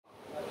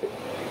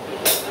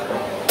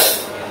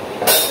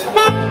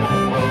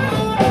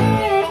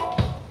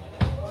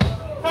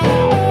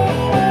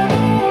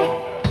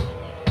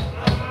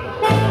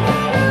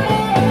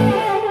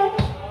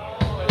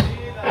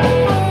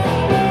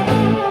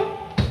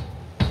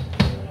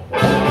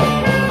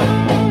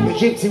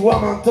gypsy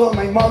woman told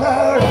my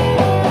mother,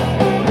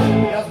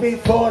 just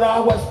before I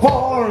was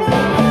born,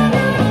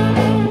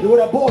 you were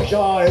a boy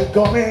child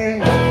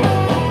coming.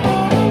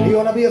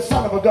 You're gonna be a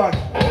son of a gun.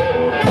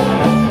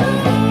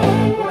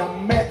 You're gonna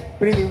meet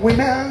pretty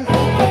women,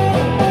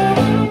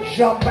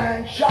 jump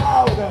and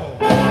shout,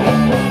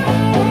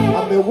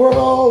 and the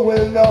world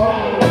will know.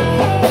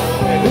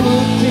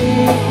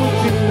 Hoochie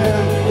Coochie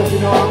man, 'cause you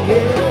know I'm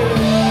here.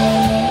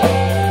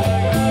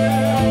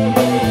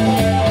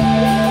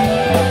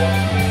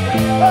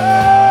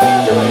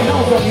 Everybody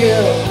knows I'm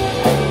here.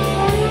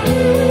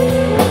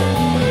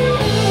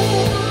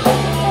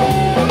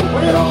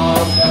 What you know?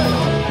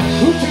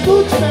 Hoochie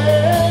Coochie man.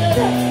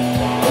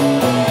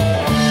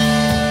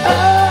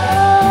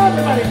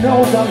 Everybody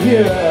knows I'm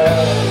here.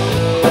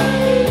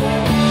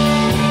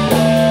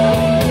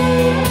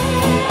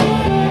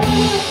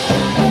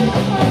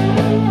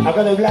 I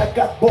got a black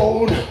cat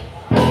bone.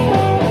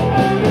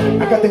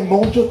 I got the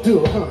mojo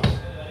too.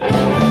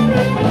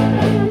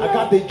 I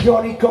got the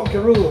Johnny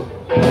Conqueror.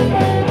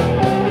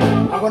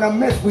 I'm gonna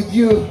mess with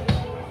you.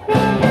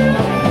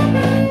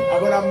 I'm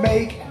gonna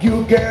make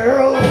you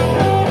girl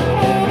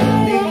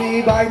lead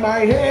me by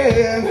my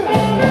hand,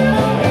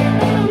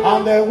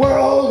 and the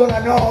world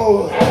gonna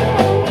know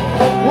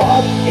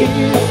what it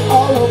is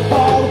all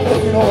about.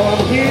 You know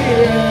I'm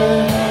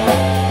here.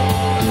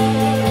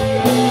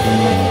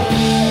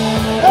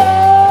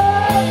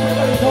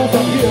 Everybody knows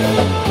I'm here.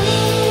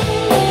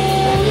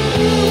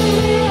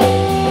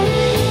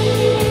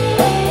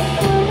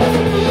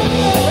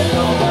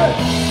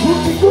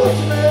 Hoochie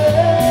Coochie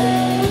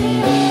man.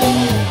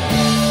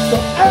 So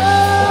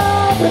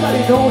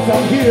everybody knows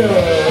I'm here.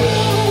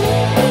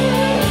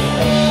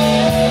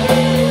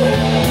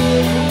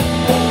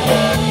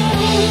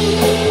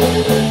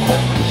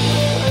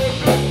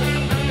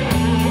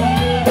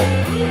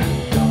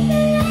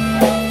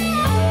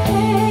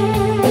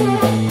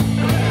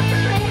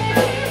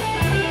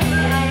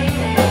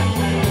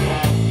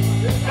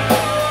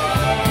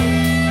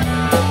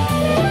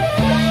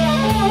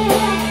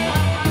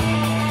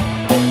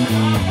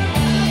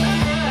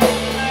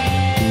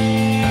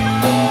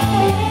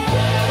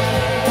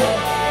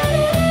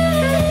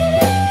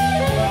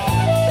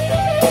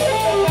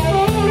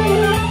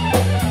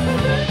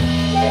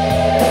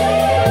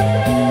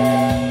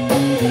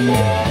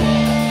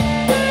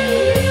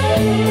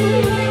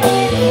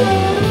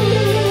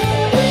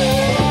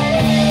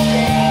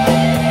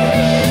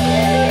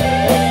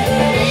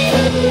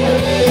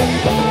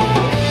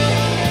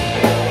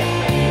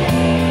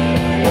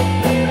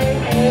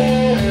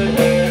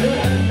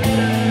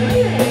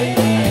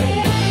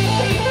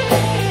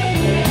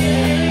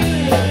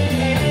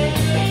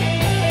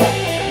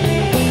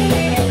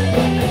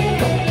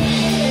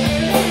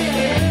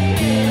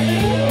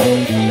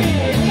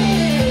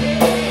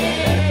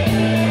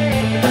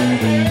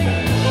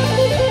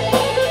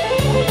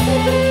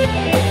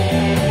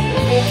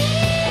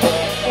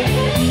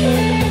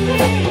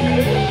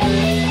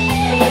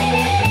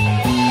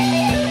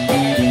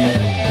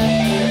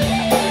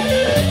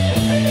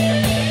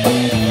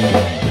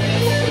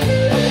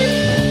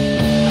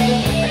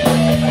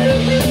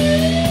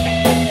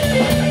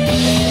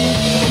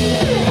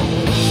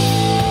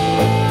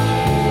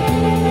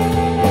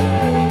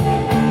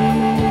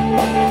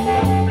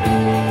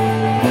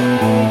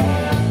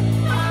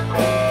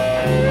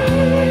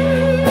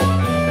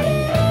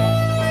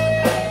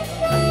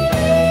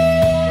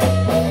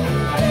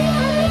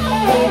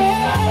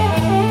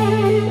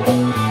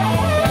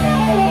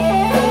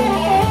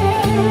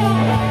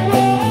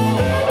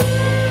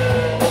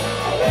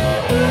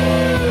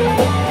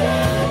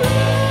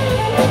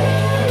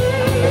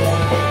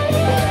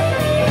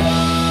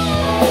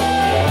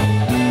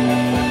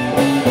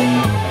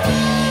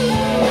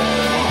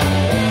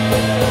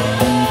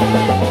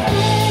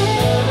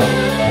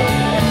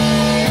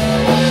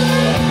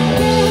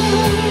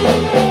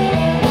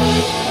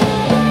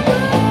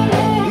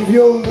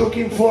 You're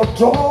looking for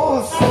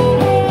trolls?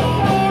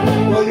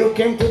 Well, you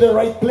came to the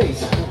right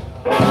place.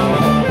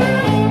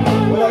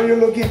 Well, are you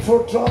looking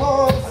for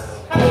trolls?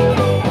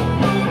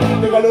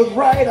 Take a look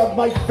right at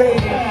my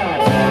face.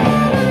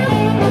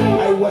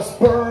 I was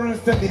burned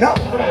standing up,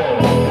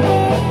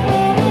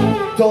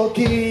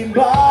 talking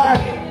back,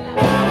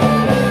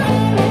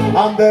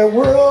 and the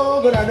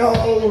world gonna know.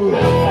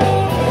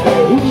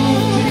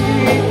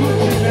 Hoochie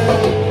Coochie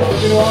man,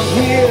 you know I'm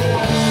here.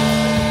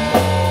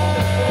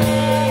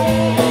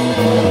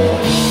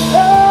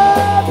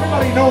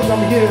 Everybody knows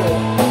I'm here.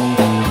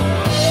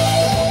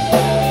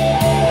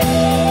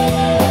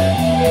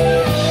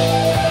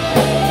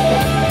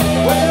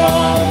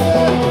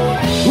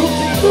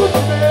 Hoochie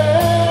Coochie man.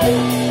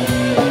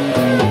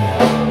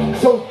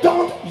 So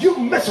don't you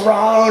mess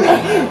around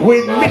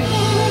with me.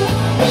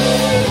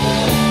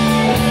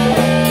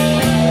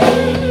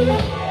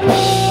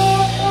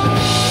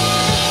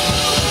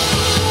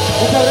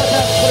 Muchas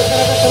gracias por estar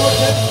esta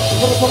noche.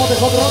 Nosotros somos de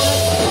Hot Rock.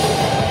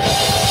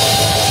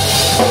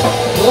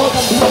 Rock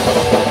and Blues.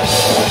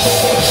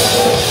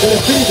 Del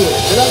espíritu,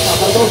 del alma,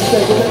 para todos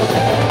ustedes.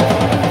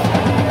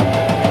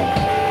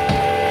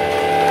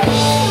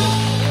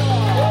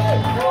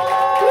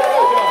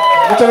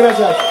 Muchas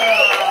gracias.